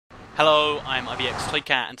Hello, I'm IBX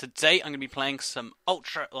Toycat, and today I'm going to be playing some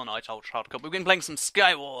Ultra Hardcore. We've been playing some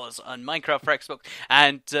Sky Wars on Minecraft for Xbox,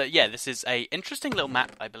 and yeah, this is a interesting little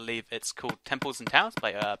map. I believe it's called Temples and Towers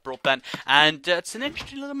by Broadband, and it's an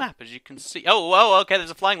interesting little map, as you can see. Oh, okay, there's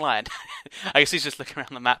a flying lion. I guess he's just looking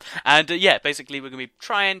around the map, and yeah, basically we're going to be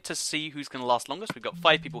trying to see who's going to last longest. We've got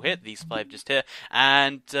 5 people here, these 5 just here,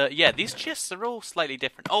 and yeah, these chests are all slightly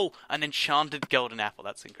different. Oh, an enchanted golden apple,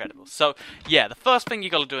 that's incredible. So yeah, the first thing you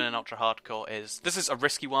got to do in an Ultra Hardcore is, this is a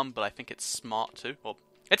risky one, but I think it's smart too, or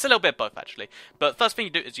it's a little bit both actually. But first thing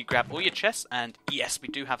you do is you grab all your chests, and yes, we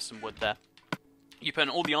do have some wood there. You put in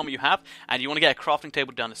all the armor you have, and you want to get a crafting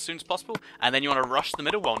table done as soon as possible, and then you want to rush the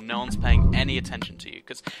middle while no one's paying any attention to you,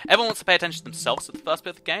 because everyone wants to pay attention to themselves at the first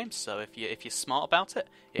bit of the game. So if you're smart about it,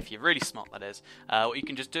 if you're really smart that is, what you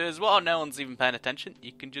can just do is, well, no one's even paying attention,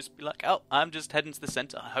 you can just be like, oh, I'm just heading to the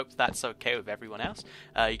center. I hope that's okay with everyone else.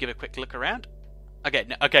 You give a quick look around. Okay,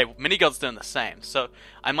 Minigod's doing the same, so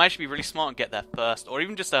I might actually be really smart and get there first, or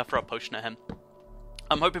even just throw a potion at him.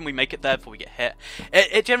 I'm hoping we make it there before we get hit.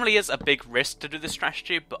 It generally is a big risk to do this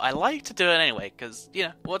strategy, but I like to do it anyway, because, you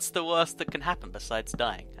know, what's the worst that can happen besides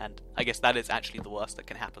dying? And I guess that is actually the worst that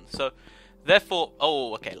can happen. So, therefore,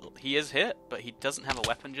 oh, okay, he is hit, but he doesn't have a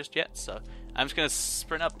weapon just yet, so I'm just going to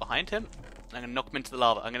sprint up behind him, and I'm going to knock him into the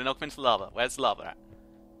lava. Where's the lava at?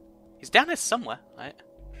 He's down here somewhere, right?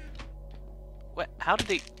 Wait, how did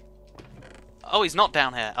he... Oh, he's not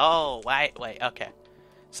down here. Oh, wait, okay.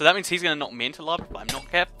 So that means he's going to knock me into lava, but I'm not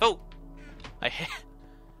careful.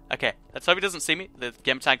 Okay, let's hope he doesn't see me. The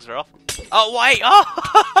gem tags are off. Oh, wait! Oh!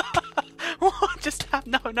 What just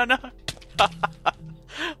happened? No.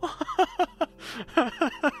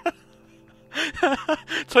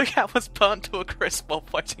 Toycat was burnt to a crisp while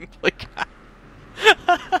fighting Toycat.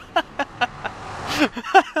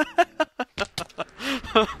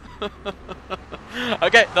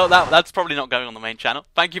 Okay, no, that's probably not going on the main channel.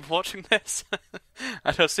 Thank you for watching this,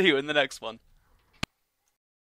 and I'll see you in the next one.